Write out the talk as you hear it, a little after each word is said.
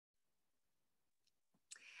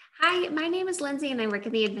Hi, my name is Lindsay and I work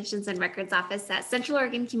in the Admissions and Records Office at Central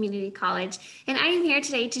Oregon Community College. And I am here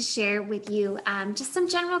today to share with you just some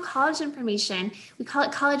general college information. We call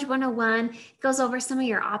it College 101. It goes over some of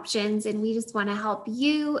your options and we just want to help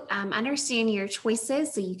you understand your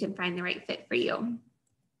choices so you can find the right fit for you.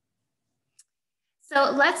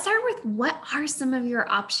 So let's start with what are some of your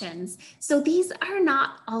options? So these are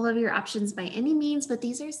not all of your options by any means, but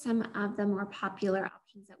these are some of the more popular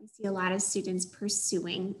options that we see a lot of students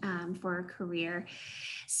pursuing for a career.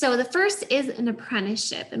 So the first is an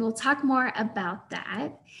apprenticeship, and we'll talk more about that.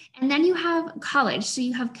 And then you have college. So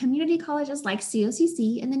you have community colleges like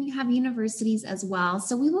COCC, and then you have universities as well.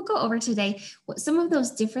 So we will go over today what some of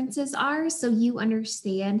those differences are so you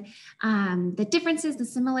understand the differences, the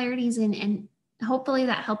similarities, and hopefully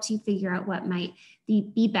that helps you figure out what might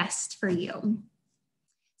be best for you.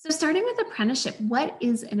 So starting with apprenticeship, what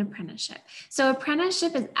is an apprenticeship? So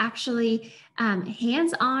apprenticeship is actually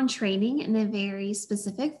hands-on training in a very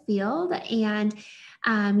specific field, and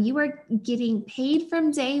you are getting paid from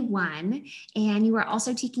day one, and you are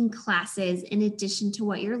also taking classes in addition to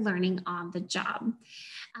what you're learning on the job.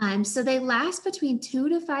 So they last between 2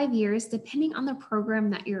 to 5 years, depending on the program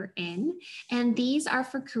that you're in. And these are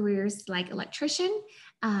for careers like electrician,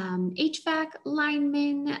 HVAC,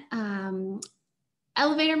 lineman,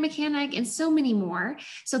 elevator mechanic, and so many more.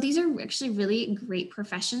 So these are actually really great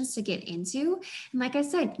professions to get into. And like I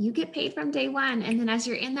said, you get paid from day one. And then as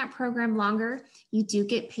you're in that program longer, you do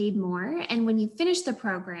get paid more. And when you finish the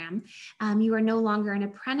program, you are no longer an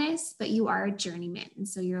apprentice, but you are a journeyman. And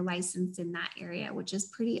so you're licensed in that area, which is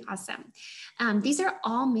pretty awesome. These are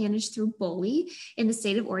all managed through BOLI in the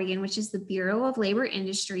state of Oregon, which is the Bureau of Labor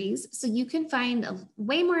Industries. So you can find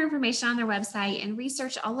way more information on their website and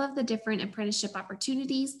research all of the different apprenticeship opportunities,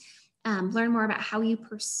 learn more about how you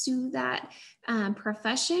pursue that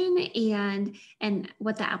profession and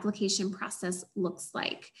what the application process looks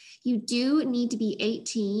like. You do need to be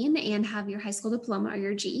 18 and have your high school diploma or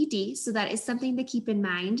your GED. So that is something to keep in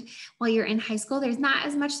mind while you're in high school. There's not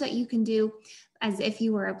as much that you can do as if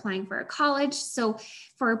you were applying for a college. So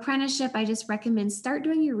for apprenticeship, I just recommend start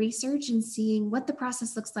doing your research and seeing what the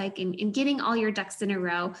process looks like and getting all your ducks in a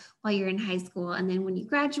row while you're in high school. And then when you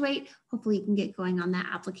graduate, hopefully you can get going on that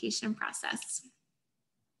application process.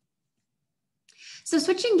 So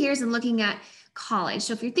switching gears and looking at college.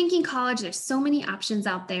 So if you're thinking college, there's so many options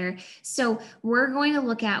out there. So we're going to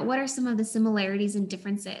look at what are some of the similarities and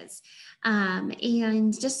differences.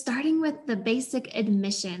 And just starting with the basic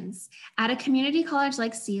admissions. At a community college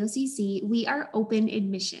like COCC, we are open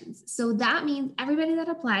admissions. So that means everybody that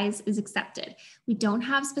applies is accepted. We don't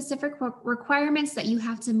have specific requirements that you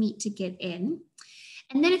have to meet to get in.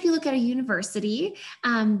 And then if you look at a university,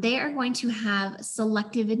 they are going to have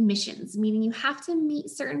selective admissions, meaning you have to meet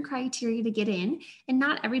certain criteria to get in, and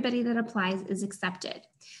not everybody that applies is accepted.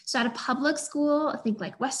 So at a public school, think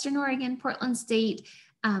like Western Oregon, Portland State,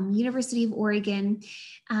 University of Oregon,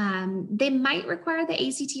 they might require the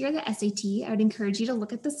ACT or the SAT. I would encourage you to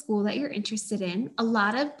look at the school that you're interested in. A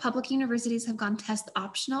lot of public universities have gone test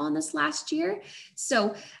optional in this last year.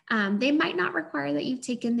 So they might not require that you've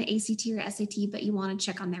taken the ACT or SAT, but you want to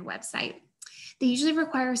check on their website. They usually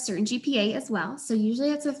require a certain GPA as well. So usually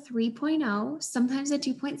it's a 3.0, sometimes a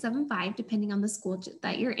 2.75, depending on the school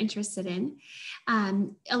that you're interested in.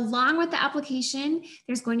 Along with the application,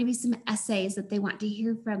 there's going to be some essays that they want to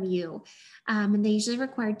hear from you. And they usually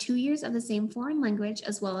require 2 years of the same foreign language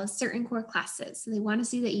as well as certain core classes. So they want to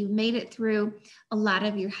see that you've made it through a lot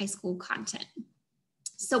of your high school content.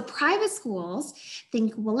 So private schools,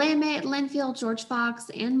 think Willamette, Linfield, George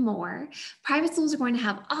Fox, and more. Private schools are going to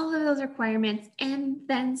have all of those requirements and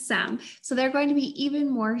then some. So they're going to be even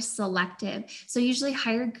more selective. So usually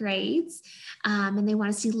higher grades, and they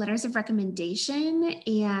want to see letters of recommendation,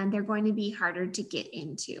 and they're going to be harder to get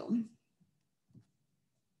into.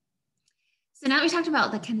 So now we talked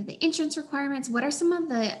about the kind of the entrance requirements. What are some of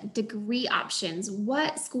the degree options?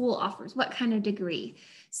 What school offers what kind of degree?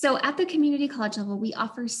 So at the community college level, we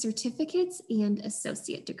offer certificates and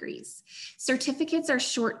associate degrees. Certificates are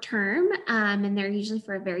short term, and they're usually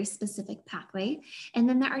for a very specific pathway. And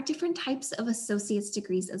then there are different types of associate's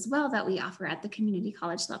degrees as well that we offer at the community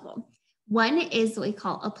college level. One is what we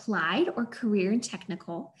call applied or career and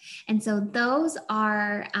technical. And so those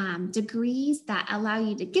are degrees that allow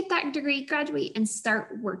you to get that degree, graduate, and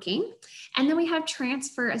start working. And then we have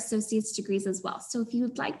transfer associate's degrees as well. So if you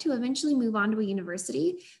would like to eventually move on to a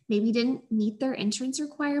university, maybe you didn't meet their entrance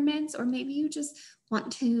requirements, or maybe you just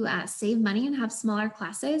want to save money and have smaller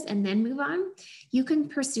classes and then move on, you can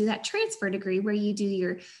pursue that transfer degree where you do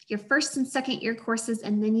your first and second year courses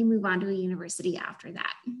and then you move on to a university after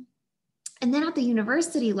that. And then at the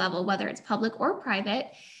university level, whether it's public or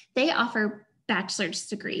private, they offer bachelor's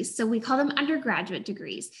degrees. So we call them undergraduate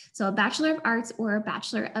degrees. So a Bachelor of Arts or a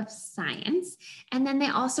Bachelor of Science. And then they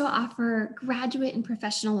also offer graduate and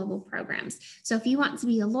professional level programs. So if you want to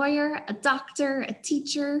be a lawyer, a doctor, a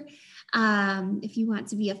teacher, if you want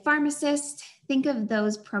to be a pharmacist, think of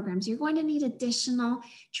those programs. You're going to need additional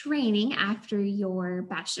training after your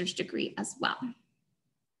bachelor's degree as well.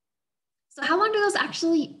 So how long do those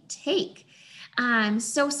actually take?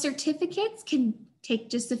 So certificates can take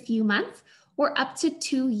just a few months or up to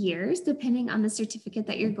 2 years, depending on the certificate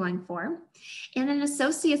that you're going for. And an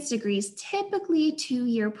associate's degree is typically a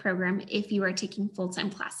 2-year program if you are taking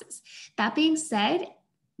full-time classes. That being said,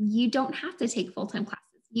 you don't have to take full-time classes.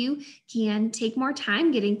 You can take more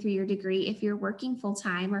time getting through your degree if you're working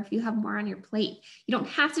full-time or if you have more on your plate. You don't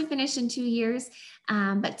have to finish in 2 years,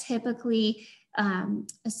 but typically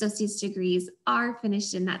associate's degrees are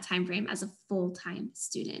finished in that time frame as a full-time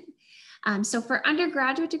student. So for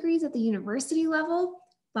undergraduate degrees at the university level,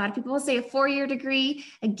 a lot of people will say a 4-year degree.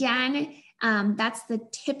 Again, that's the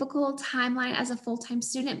typical timeline as a full-time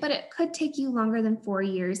student, but it could take you longer than 4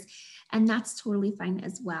 years, and that's totally fine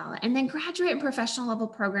as well. And then graduate and professional level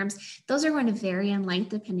programs, those are going to vary in length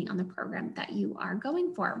depending on the program that you are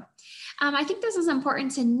going for. I think this is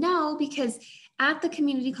important to know because at the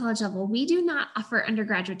community college level, we do not offer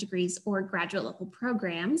undergraduate degrees or graduate level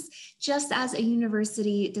programs, just as a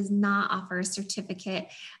university does not offer a certificate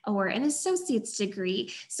or an associate's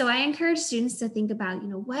degree. So I encourage students to think about,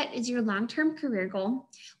 what is your long-term career goal?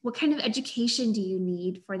 What kind of education do you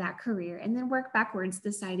need for that career? And then work backwards,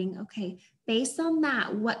 deciding, okay, based on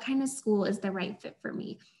that, what kind of school is the right fit for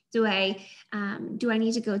me? Do I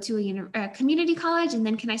need to go to a community college and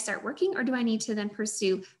then can I start working, or do I need to then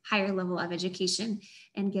pursue higher level of education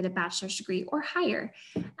and get a bachelor's degree or higher?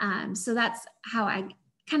 So that's how I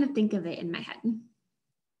kind of think of it in my head.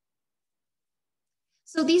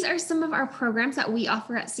 So these are some of our programs that we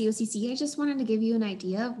offer at COCC. I just wanted to give you an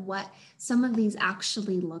idea of what some of these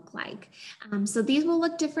actually look like. So these will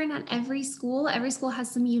look different at every school. Every school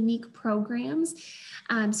has some unique programs.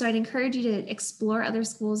 So I'd encourage you to explore other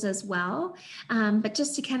schools as well. But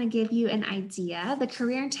just to kind of give you an idea, the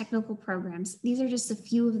career and technical programs, these are just a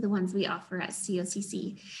few of the ones we offer at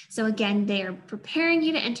COCC. So again, they are preparing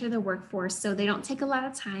you to enter the workforce. So they don't take a lot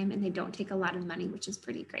of time and they don't take a lot of money, which is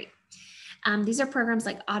pretty great. These are programs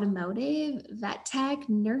like automotive, vet tech,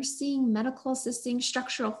 nursing, medical assisting,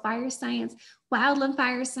 structural fire science, wildland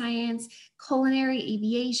fire science, culinary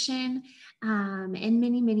aviation, and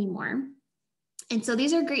many, many more. And so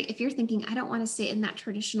these are great if you're thinking, I don't want to sit in that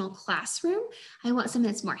traditional classroom. I want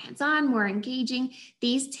something that's more hands-on, more engaging.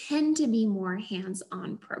 These tend to be more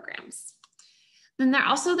hands-on programs. Then there are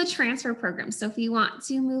also the transfer programs. So if you want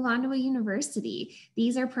to move on to a university,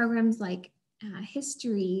 these are programs like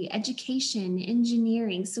history, education,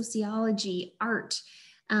 engineering, sociology, art,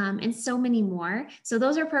 and so many more. So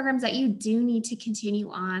those are programs that you do need to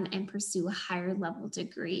continue on and pursue a higher level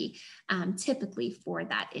degree, typically for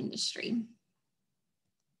that industry.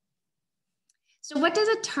 So what does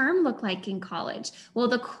a term look like in college? Well,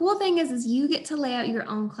 the cool thing is you get to lay out your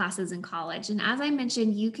own classes in college. And as I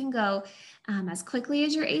mentioned, you can go as quickly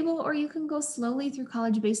as you're able, or you can go slowly through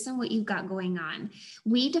college based on what you've got going on.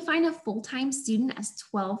 We define a full-time student as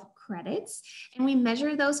 12 credits, and we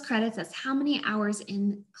measure those credits as how many hours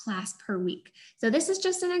in class per week. So this is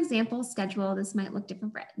just an example schedule. This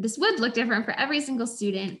would look different for every single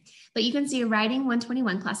student, but you can see a writing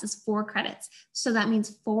 121 class is 4 credits. So that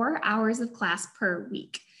means 4 hours of class per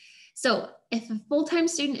week. So if a full-time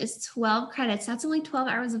student is 12 credits, that's only 12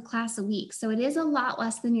 hours of class a week. So it is a lot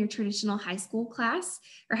less than your traditional high school class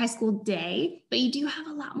or high school day, but you do have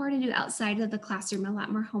a lot more to do outside of the classroom, a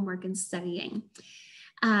lot more homework and studying.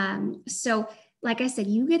 So like I said,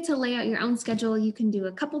 you get to lay out your own schedule. You can do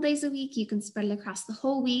a couple days a week. You can spread it across the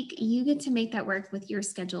whole week. You get to make that work with your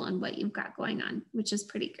schedule and what you've got going on, which is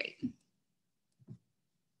pretty great.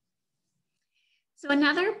 So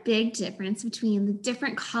another big difference between the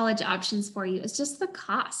different college options for you is just the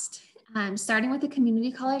cost. Starting with a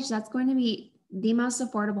community college, that's going to be the most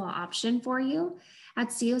affordable option for you. At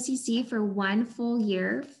COCC for 1 full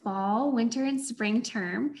year, fall, winter, and spring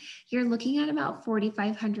term, you're looking at about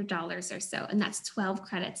 $4,500 or so, and that's 12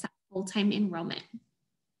 credits at full-time enrollment.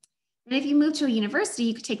 And if you move to a university,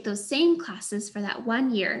 you could take those same classes for that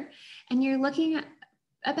 1 year, and you're looking at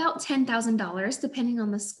about $10,000 depending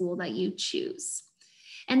on the school that you choose.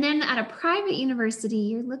 And then at a private university,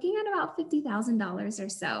 you're looking at about $50,000 or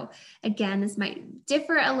so. Again, this might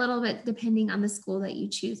differ a little bit depending on the school that you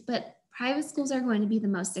choose, but private schools are going to be the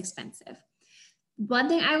most expensive. One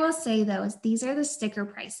thing I will say though is these are the sticker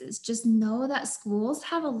prices. Just know that schools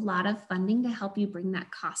have a lot of funding to help you bring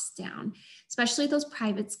that cost down, especially those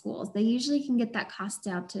private schools. They usually can get that cost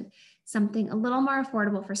down to something a little more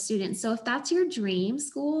affordable for students. So if that's your dream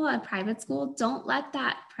school, a private school, don't let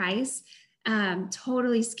that price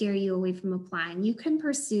totally scare you away from applying. You can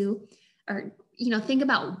pursue or think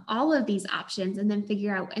about all of these options and then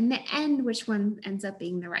figure out in the end which one ends up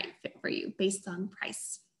being the right fit for you based on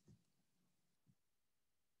price.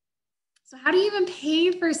 So how do you even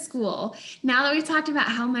pay for school? Now that we've talked about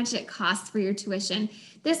how much it costs for your tuition,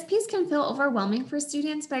 this piece can feel overwhelming for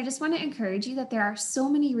students, but I just want to encourage you that there are so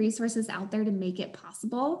many resources out there to make it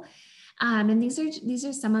possible. And these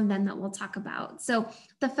are some of them that we'll talk about. So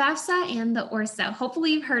the FAFSA and the ORSA,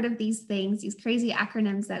 hopefully you've heard of these things, these crazy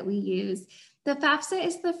acronyms that we use. The FAFSA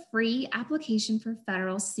is the free application for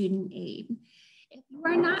federal student aid. If you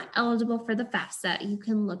are not eligible for the FAFSA, you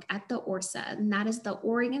can look at the ORSA, and that is the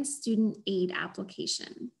Oregon Student Aid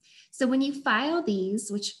Application. So when you file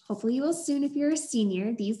these, which hopefully you will soon if you're a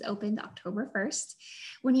senior, these opened October 1st.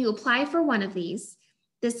 When you apply for one of these,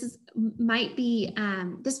 this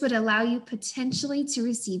would allow you potentially to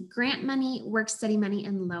receive grant money, work study money,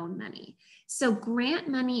 and loan money. So grant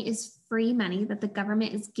money is free money that the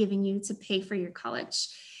government is giving you to pay for your college.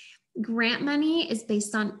 Grant money is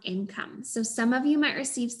based on income. So some of you might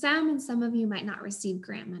receive some and some of you might not receive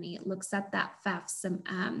grant money. It looks at that FAFSA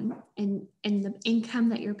and the income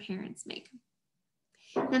that your parents make.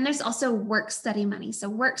 Then there's also work study money. So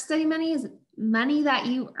work study money is money that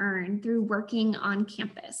you earn through working on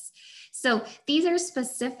campus. So these are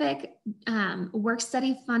specific work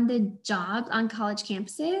study funded jobs on college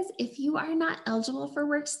campuses. If you are not eligible for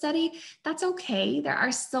work study, that's okay. There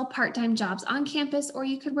are still part-time jobs on campus, or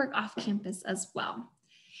you could work off campus as well.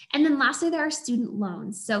 And then lastly, there are student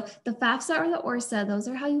loans. So the FAFSA or the ORSA, those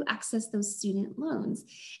are how you access those student loans.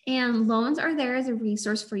 And loans are there as a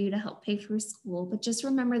resource for you to help pay for school. But just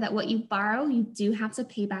remember that what you borrow, you do have to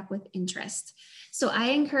pay back with interest. So I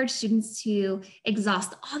encourage students to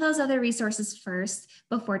exhaust all those other resources first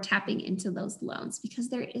before tapping into those loans, because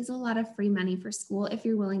there is a lot of free money for school if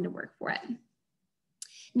you're willing to work for it.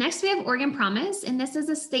 Next, we have Oregon Promise, and this is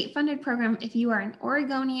a state-funded program if you are an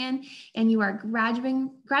Oregonian and you are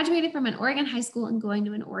graduated from an Oregon high school and going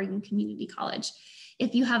to an Oregon community college.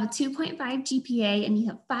 If you have a 2.5 GPA and you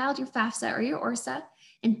have filed your FAFSA or your ORSA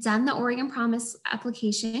and done the Oregon Promise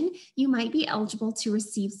application, you might be eligible to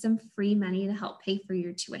receive some free money to help pay for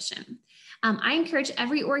your tuition. I encourage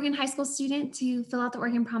every Oregon high school student to fill out the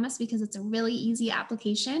Oregon Promise because it's a really easy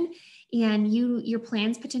application, and your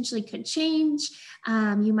plans potentially could change.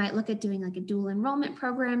 You might look at doing like a dual enrollment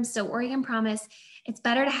program. So Oregon Promise, it's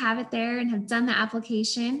better to have it there and have done the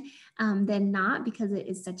application than not, because it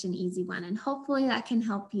is such an easy one. And hopefully that can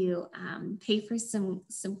help you pay for some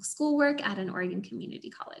schoolwork at an Oregon community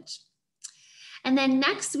college. And then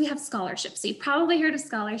next we have scholarships. So you've probably heard of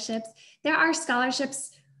scholarships. There are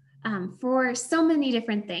scholarships for so many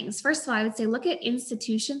different things. First of all, I would say look at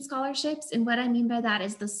institution scholarships. And what I mean by that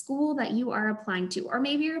is the school that you are applying to, or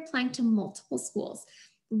maybe you're applying to multiple schools.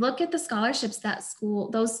 Look at the scholarships that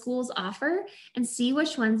those schools offer and see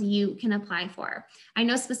which ones you can apply for. I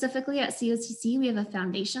know specifically at COCC, we have a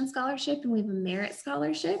foundation scholarship and we have a merit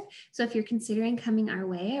scholarship. So if you're considering coming our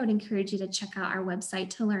way, I would encourage you to check out our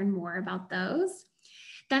website to learn more about those.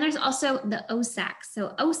 Then there's also the OSAC.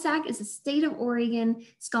 So OSAC is a state of Oregon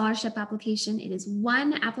scholarship application. It is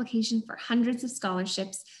one application for hundreds of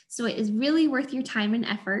scholarships. So it is really worth your time and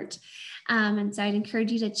effort. And so I'd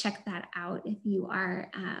encourage you to check that out if you are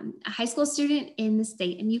a high school student in the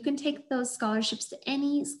state, and you can take those scholarships to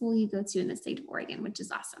any school you go to in the state of Oregon, which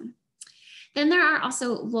is awesome. Then there are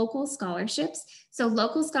also local scholarships. So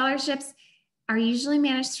local scholarships are usually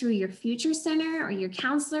managed through your Future Center or your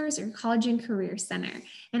counselors or College and Career Center.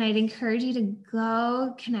 And I'd encourage you to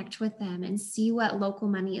go connect with them and see what local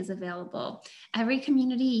money is available. Every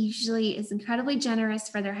community usually is incredibly generous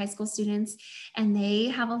for their high school students, and they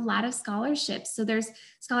have a lot of scholarships. So there's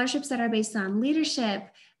scholarships that are based on leadership,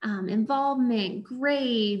 involvement,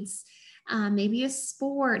 grades, maybe a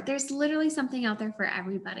sport. There's literally something out there for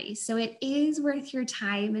everybody. So it is worth your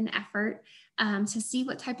time and effort to see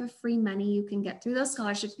what type of free money you can get through those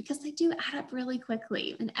scholarships, because they do add up really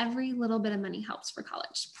quickly, and every little bit of money helps for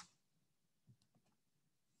college.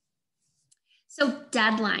 So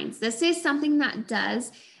deadlines. This is something that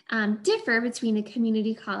does differ between a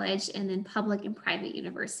community college and then public and private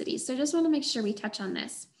universities. So I just want to make sure we touch on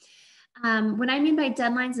this. What I mean by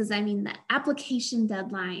deadlines is I mean the application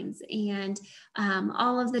deadlines and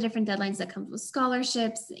all of the different deadlines that come with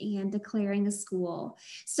scholarships and declaring a school.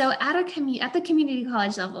 So at the community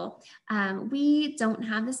college level, we don't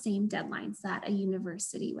have the same deadlines that a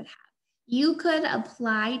university would have. You could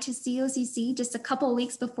apply to COCC just a couple of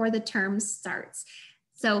weeks before the term starts.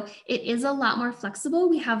 So it is a lot more flexible.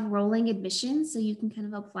 We have rolling admissions, so you can kind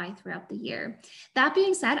of apply throughout the year. That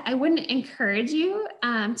being said, I wouldn't encourage you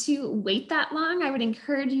to wait that long. I would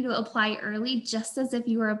encourage you to apply early, just as if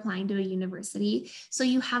you were applying to a university. So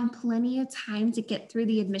you have plenty of time to get through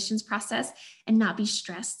the admissions process and not be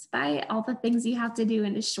stressed by all the things you have to do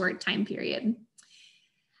in a short time period.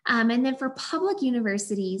 And then for public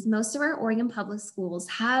universities, most of our Oregon public schools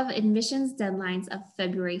have admissions deadlines of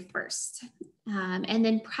February 1st. And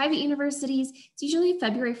then private universities, it's usually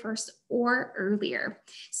February 1st or earlier.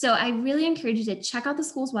 So I really encourage you to check out the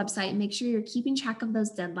school's website and make sure you're keeping track of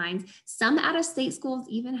those deadlines. Some out-of-state schools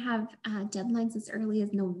even have deadlines as early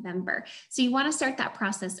as November. So you want to start that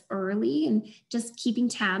process early and just keeping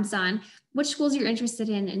tabs on which schools you're interested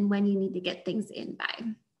in and when you need to get things in by.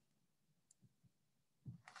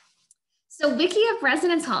 So Wiki of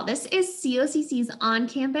Residence Hall, this is COCC's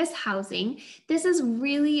on-campus housing. This is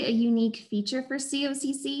really a unique feature for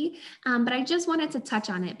COCC, but I just wanted to touch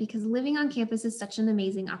on it because living on campus is such an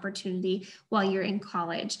amazing opportunity while you're in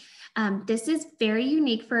college. This is very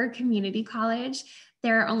unique for a community college.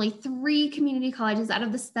 There are only 3 community colleges out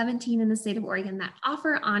of the 17 in the state of Oregon that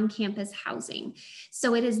offer on-campus housing.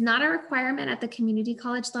 So it is not a requirement at the community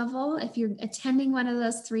college level if you're attending one of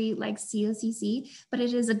those 3 like COCC, but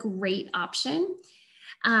it is a great option.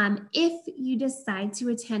 If you decide to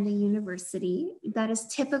attend a university, that is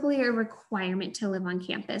typically a requirement to live on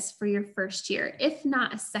campus for your first year, if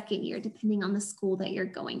not a second year, depending on the school that you're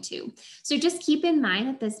going to. So just keep in mind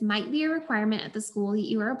that this might be a requirement at the school that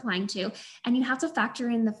you are applying to, and you have to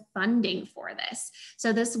factor in the funding for this.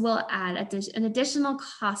 So this will add an additional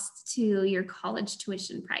cost to your college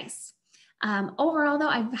tuition price. Overall, though,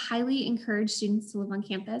 I highly encourage students to live on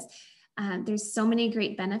campus. There's so many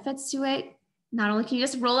great benefits to it. Not only can you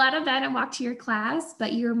just roll out of bed and walk to your class,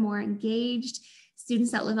 but you're more engaged.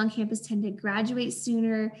 Students that live on campus tend to graduate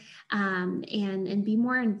sooner and be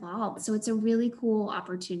more involved. So it's a really cool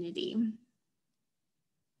opportunity.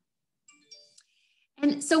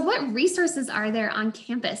 And so what resources are there on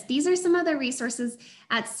campus? These are some of the resources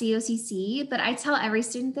at COCC, but I tell every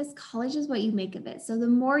student this: college is what you make of it. So the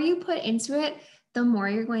more you put into it, the more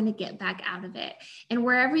you're going to get back out of it. And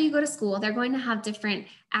wherever you go to school, they're going to have different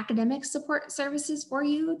academic support services for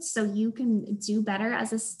you so you can do better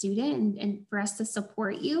as a student and for us to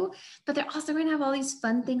support you. But they're also going to have all these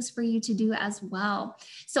fun things for you to do as well.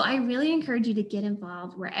 So I really encourage you to get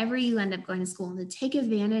involved wherever you end up going to school and to take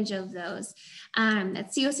advantage of those.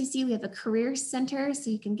 At COCC, we have a career center so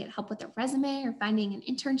you can get help with a resume or finding an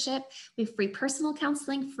internship. We have free personal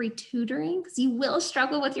counseling, free tutoring, because you will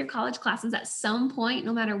struggle with your college classes at some point,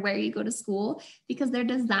 no matter where you go to school, because they're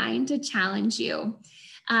designed to challenge you.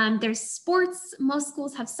 There's sports. Most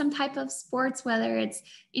schools have some type of sports, whether it's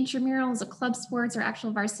intramurals or club sports or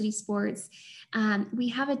actual varsity sports. We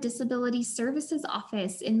have a disability services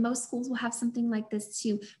office, and most schools will have something like this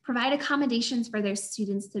to provide accommodations for their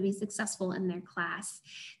students to be successful in their class.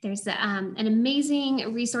 There's an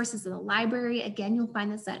amazing resources in the library. Again, you'll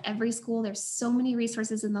find this at every school. There's so many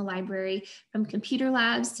resources in the library, from computer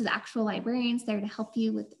labs to the actual librarians there to help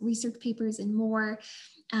you with research papers and more.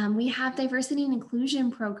 We have diversity and inclusion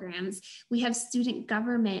programs. We have student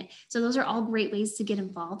government. So those are all great ways to get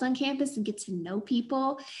involved on campus and get to know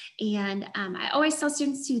people. And I always tell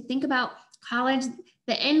students to think about college.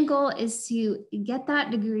 The end goal is to get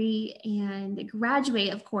that degree and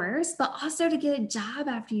graduate, of course, but also to get a job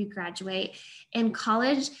after you graduate. And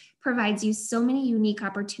college provides you so many unique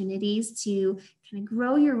opportunities to kind of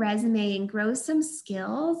grow your resume and grow some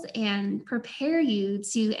skills and prepare you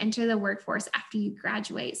to enter the workforce after you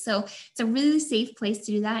graduate. So it's a really safe place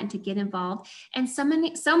to do that and to get involved. And so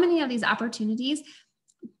many of these opportunities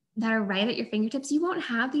that are right at your fingertips, you won't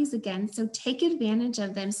have these again. So take advantage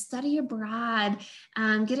of them, study abroad,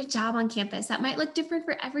 get a job on campus. That might look different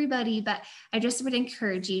for everybody, but I just would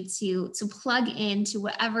encourage you to plug into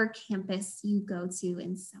whatever campus you go to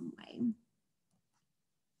in some way.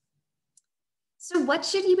 So what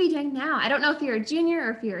should you be doing now? I don't know if you're a junior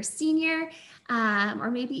or if you're a senior, or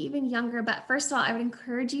maybe even younger, but first of all, I would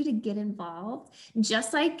encourage you to get involved.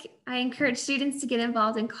 Just like I encourage students to get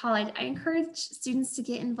involved in college, I encourage students to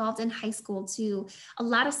get involved in high school too. A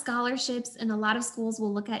lot of scholarships and a lot of schools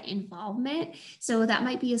will look at involvement. So that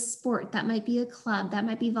might be a sport, that might be a club, that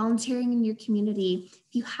might be volunteering in your community.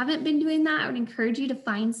 If you haven't been doing that, I would encourage you to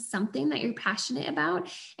find something that you're passionate about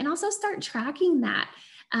and also start tracking that.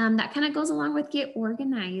 That kind of goes along with get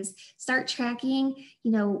organized. Start tracking,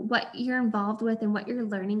 what you're involved with and what you're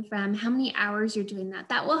learning from, how many hours you're doing that.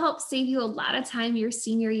 That will help save you a lot of time your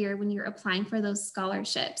senior year when you're applying for those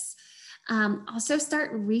scholarships. Also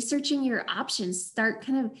start researching your options. Start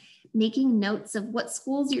kind of making notes of what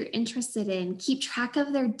schools you're interested in. Keep track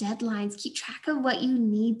of their deadlines. Keep track of what you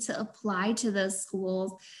need to apply to those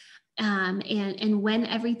schools, and when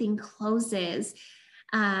everything closes.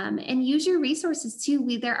 And use your resources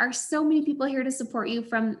too. There are so many people here to support you,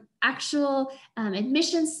 from actual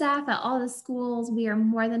admissions staff at all the schools. We are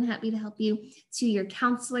more than happy to help you, to your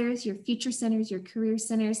counselors, your future centers, your career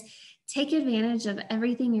centers. Take advantage of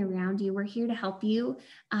everything around you. We're here to help you,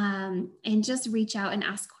 and just reach out and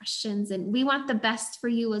ask questions. And we want the best for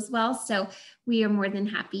you as well. So we are more than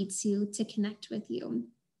happy to connect with you.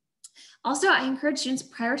 Also, I encourage students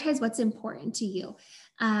to prioritize what's important to you.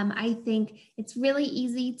 I think it's really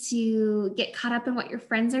easy to get caught up in what your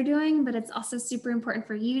friends are doing, but it's also super important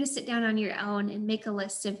for you to sit down on your own and make a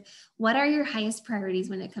list of what are your highest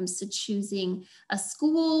priorities when it comes to choosing a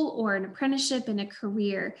school or an apprenticeship and a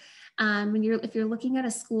career. If you're looking at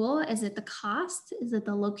a school, is it the cost? Is it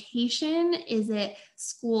the location? Is it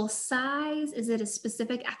school size? Is it a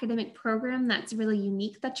specific academic program that's really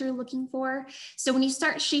unique that you're looking for? So when you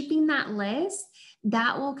start shaping that list,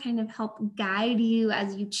 that will kind of help guide you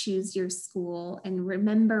as you choose your school and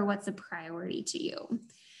remember what's a priority to you.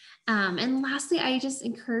 And lastly, I just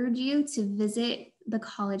encourage you to visit the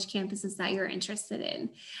college campuses that you're interested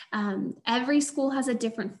in. Every school has a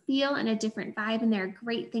different feel and a different vibe, and there are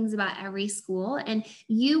great things about every school. And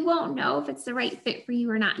you won't know if it's the right fit for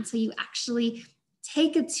you or not until you actually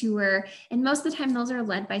take a tour. And most of the time, those are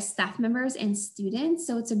led by staff members and students.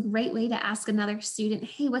 So it's a great way to ask another student,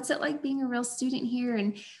 hey, what's it like being a real student here?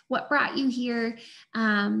 And what brought you here?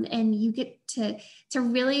 And you get to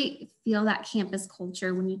really feel that campus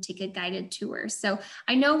culture when you take a guided tour. So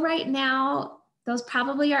I know right now, those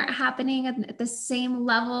probably aren't happening at the same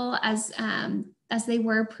level as they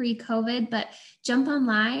were pre-COVID, but jump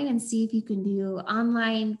online and see if you can do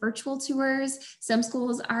online virtual tours. Some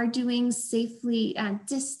schools are doing safely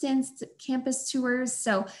distanced campus tours.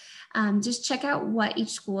 So just check out what each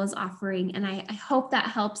school is offering. And I hope that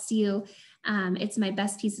helps you. It's my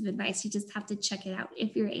best piece of advice. You just have to check it out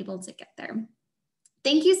if you're able to get there.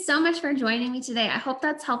 Thank you so much for joining me today. I hope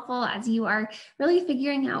that's helpful as you are really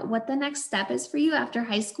figuring out what the next step is for you after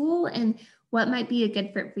high school and what might be a good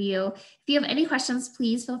fit for you. If you have any questions,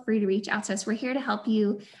 please feel free to reach out to us. We're here to help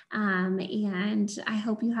you. And I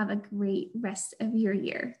hope you have a great rest of your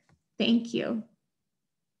year. Thank you.